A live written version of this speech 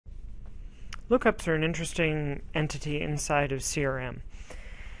Lookups are an interesting entity inside of CRM.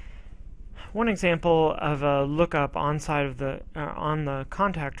 One example of a lookup on the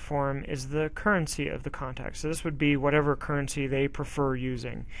contact form is the currency of the contact. So this would be whatever currency they prefer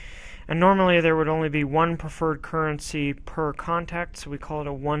using. And normally there would only be one preferred currency per contact, so we call it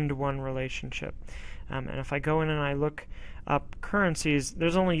a one-to-one relationship. And if I go in and I look up currencies,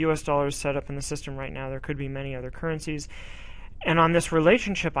 there's only US dollars set up in the system right now. There could be many other currencies. And on this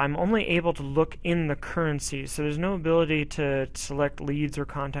relationship, I'm only able to look in the currencies. So there's no ability to select leads or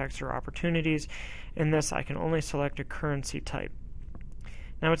contacts or opportunities. In this, I can only select a currency type.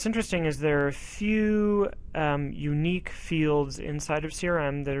 Now what's interesting is there are a few unique fields inside of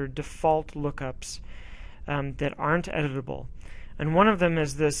CRM that are default lookups that aren't editable. And one of them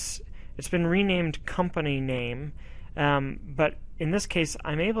is this, it's been renamed company name, but in this case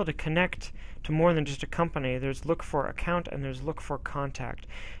I'm able to connect to more than just a company. There's look for account and there's look for contact.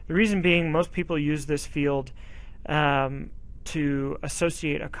 The reason being most people use this field to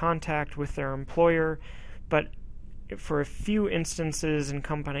associate a contact with their employer, but for a few instances in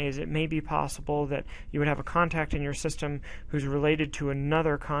companies it may be possible that you would have a contact in your system who's related to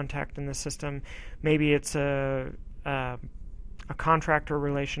another contact in the system. Maybe it's a contractor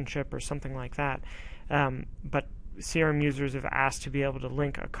relationship or something like that. But CRM users have asked to be able to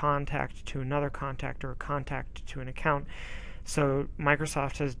link a contact to another contact or a contact to an account. So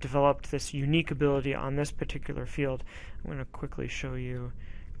Microsoft has developed this unique ability on this particular field. I'm going to quickly show you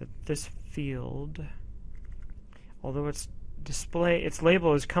that this field, although its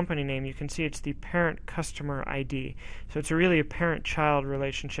label is company name, you can see it's the parent customer ID. So it's really a parent-child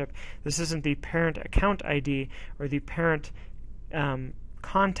relationship. This isn't the parent account ID or the parent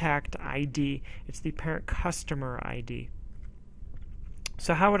contact ID, it's the parent customer ID.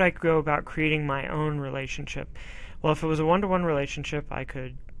 So how would I go about creating my own relationship? Well, if it was a one-to-one relationship, I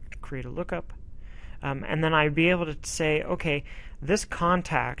could create a lookup, and then I'd be able to say, okay, this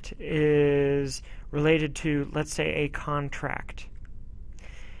contact is related to, let's say, a contract.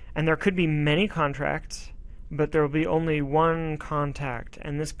 And there could be many contracts, but there will be only one contact,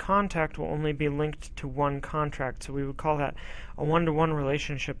 and this contact will only be linked to one contract. So we would call that a one-to-one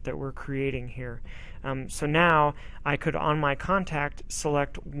relationship that we're creating here. So now I could, on my contact,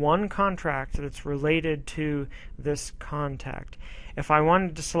 select one contract that's related to this contact. If I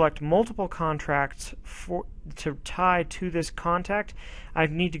wanted to select multiple contracts to tie to this contact,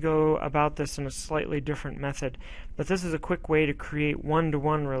 I'd need to go about this in a slightly different method. But this is a quick way to create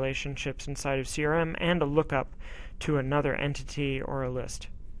one-to-one relationships inside of CRM and a lookup to another entity or a list.